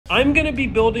I'm gonna be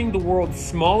building the world's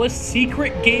smallest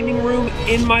secret gaming room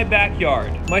in my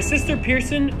backyard. My sister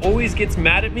Pierson always gets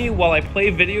mad at me while I play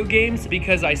video games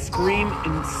because I scream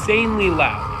insanely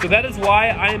loud. So that is why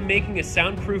I am making a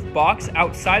soundproof box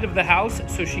outside of the house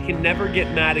so she can never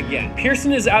get mad again.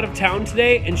 Pierson is out of town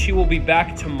today and she will be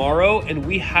back tomorrow, and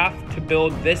we have to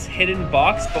build this hidden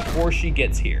box before she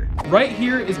gets here. Right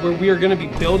here is where we are gonna be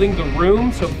building the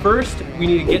room. So first, we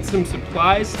need to get some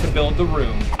supplies to build the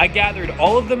room. I gathered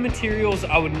all of the materials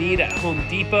I would need at Home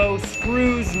Depot: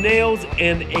 screws, nails,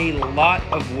 and a lot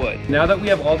of wood. Now that we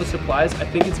have all the supplies, I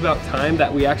think it's about time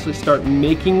that we actually start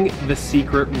making the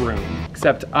secret room.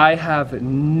 Except I have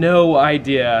no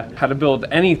idea how to build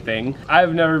anything.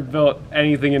 I've never built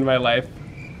anything in my life.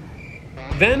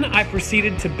 Then I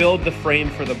proceeded to build the frame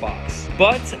for the box,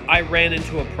 but I ran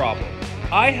into a problem.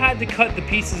 I had to cut the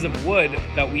pieces of wood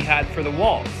that we had for the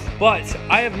walls, but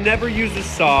I have never used a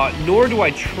saw, nor do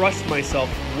I trust myself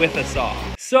with a saw.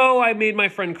 So I made my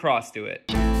friend Cross do it.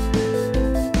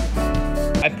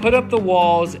 I put up the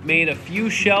walls, made a few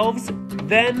shelves,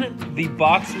 then the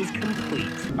box was complete.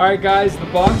 All right guys, the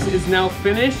box is now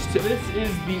finished. This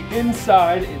is the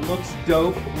inside. It looks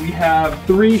dope. We have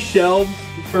 3 shelves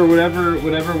for whatever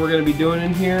we're gonna be doing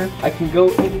in here. I can go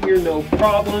in here no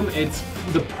problem. It's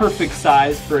the perfect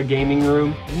size for a gaming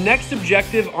room. Next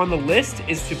objective on the list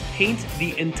is to paint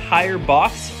the entire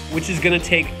box, which is gonna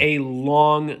take a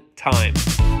long time.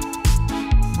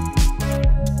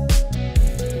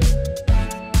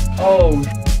 Oh,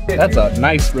 that's a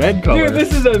nice red color. Dude,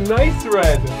 this is a nice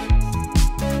red.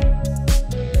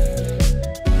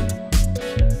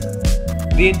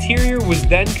 The interior was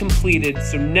then completed,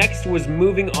 so next was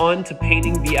moving on to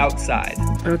painting the outside.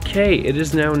 Okay, it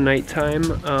is now nighttime.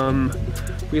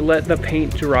 We let the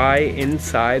paint dry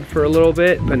inside for a little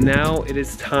bit, but now it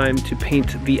is time to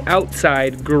paint the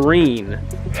outside green.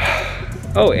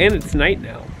 Oh, and it's night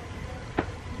now.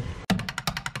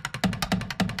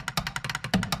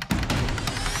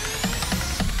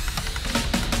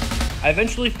 I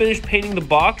eventually finished painting the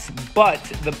box, but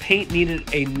the paint needed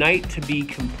a night to be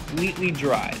completely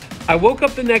dried. I woke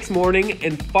up the next morning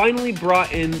and finally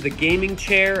brought in the gaming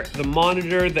chair, the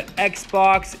monitor, the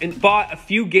Xbox, and bought a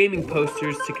few gaming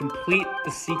posters to complete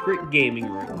the secret gaming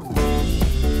room.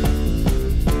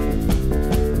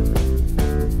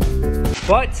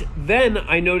 But then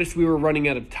I noticed we were running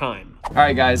out of time. All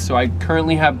right guys, so I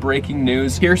currently have breaking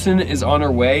news. Pierson is on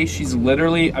her way. She's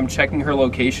literally, I'm checking her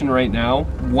location right now,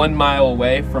 1 mile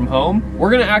away from home.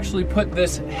 We're gonna actually put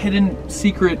this hidden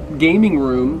secret gaming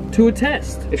room to a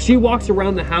test. If she walks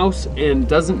around the house and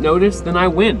doesn't notice, then I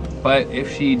win. But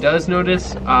if she does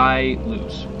notice, I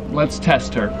lose. Let's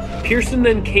test her. Pierson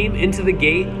then came into the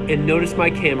gate and noticed my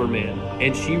cameraman,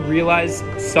 and she realized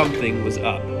something was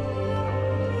up.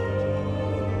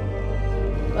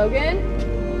 Logan?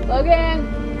 Logan!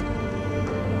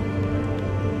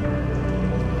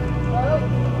 Hello?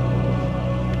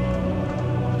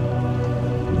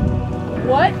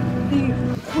 What the...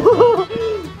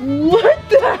 What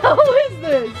the hell is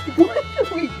this?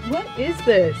 What is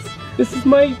this? This is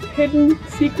my hidden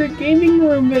secret gaming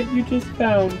room that you just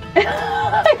found.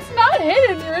 It's not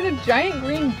hidden. You're in a giant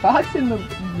green box in the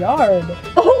yard.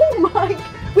 Oh my...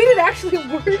 Wait, it actually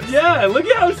works. Yeah, look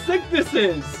at how sick this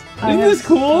is. Isn't this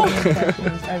cool? I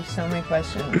have so many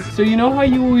questions. So you know how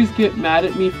you always get mad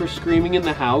at me for screaming in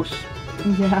the house?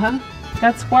 Yeah?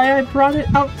 That's why I brought it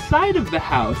outside of the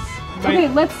house. Okay,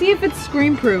 let's see if it's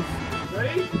scream proof.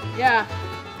 Ready? Yeah.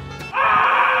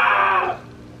 Ah!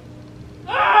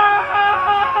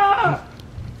 Ah!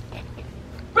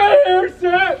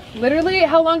 Pierson! Literally,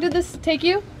 how long did this take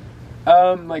you?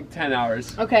 Like 10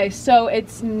 hours. Okay, so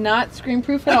it's not scream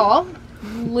proof at all.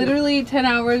 Literally 10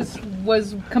 hours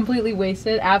was completely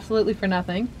wasted, absolutely for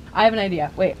nothing. I have an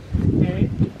idea. Wait. Okay.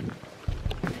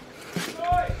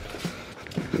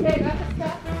 Okay, got this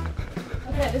stuff.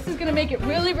 Okay, this is gonna make it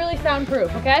really, really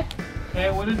soundproof, okay? Okay,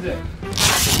 what is it?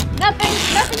 Nothing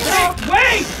at all.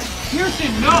 Wait!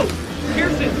 Pierson, no!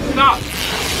 Pierson, stop!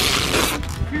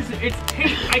 Pierson, it's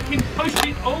tape. I can push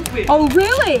it open. Oh,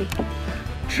 really?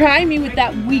 Try me with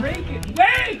that weak... Break it.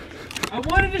 Wait! I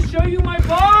wanted to show you my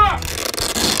box!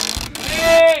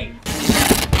 Hey!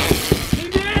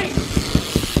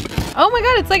 Oh my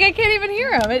god, it's like I can't even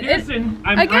hear him. Pierson,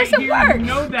 I'm I guess right it here. works. You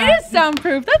know that. It is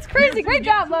soundproof. That's crazy. Pierson, Great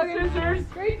job, Logan. Scissors.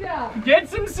 Great job. Get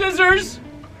some scissors,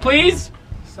 please.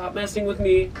 Stop messing with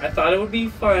me. I thought it would be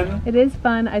fun. It is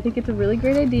fun. I think it's a really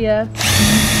great idea.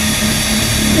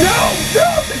 No!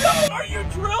 Are you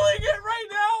drilling it right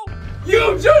now?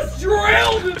 You just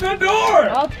drilled the door!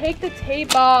 I'll take the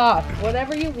tape off.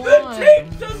 Whatever you want. The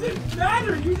tape doesn't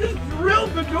matter. You just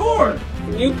drilled the door.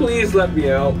 Can you please let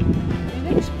me out?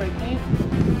 Anything spray paint?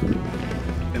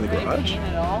 In the garage? Paint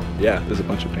at all? Yeah, there's a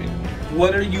bunch of paint.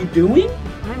 What are you doing?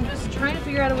 I'm just trying to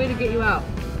figure out a way to get you out.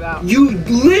 You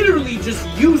literally just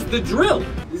used the drill.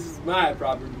 This is my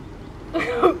property.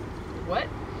 What?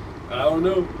 I don't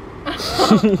know.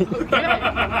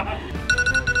 Okay.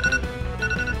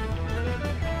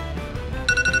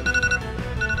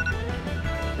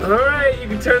 Alright, you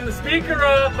can turn the speaker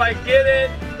off, I get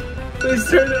it. Please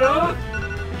turn it off.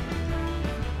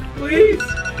 Please.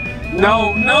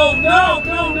 No, no, no,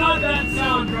 no, not that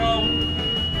sound, bro.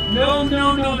 No,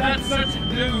 no, no, that's such a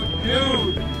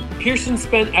dude. Pierson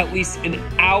spent at least an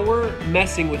hour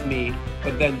messing with me,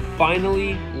 but then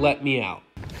finally let me out.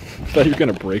 I thought you were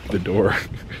gonna break the door.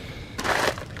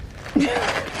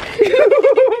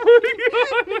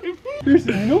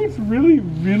 Pierson, you know what's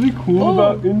really cool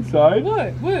about inside?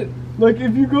 What? What? Like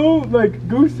if you go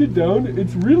sit down,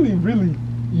 it's really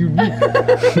unique.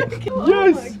 Oh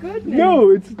Yes! my goodness. No,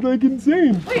 it's like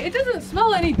insane. Wait, it doesn't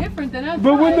smell any different than outside.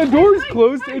 But when the door's Hey,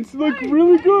 closed, hey, it's like hey,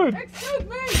 really hey, good. Excuse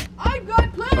me, I've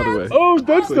got plans. Other way. Oh,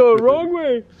 that's the wrong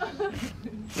way.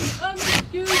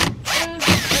 Excuse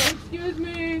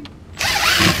me.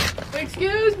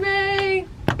 Excuse me.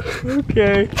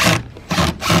 Okay.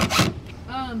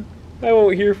 I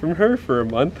won't hear from her for a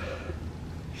month.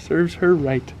 Serves her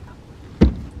right.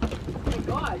 Oh my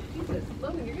God, Jesus,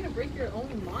 Logan, you're gonna break your own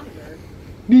monitor.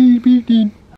 Dee, dee, dee.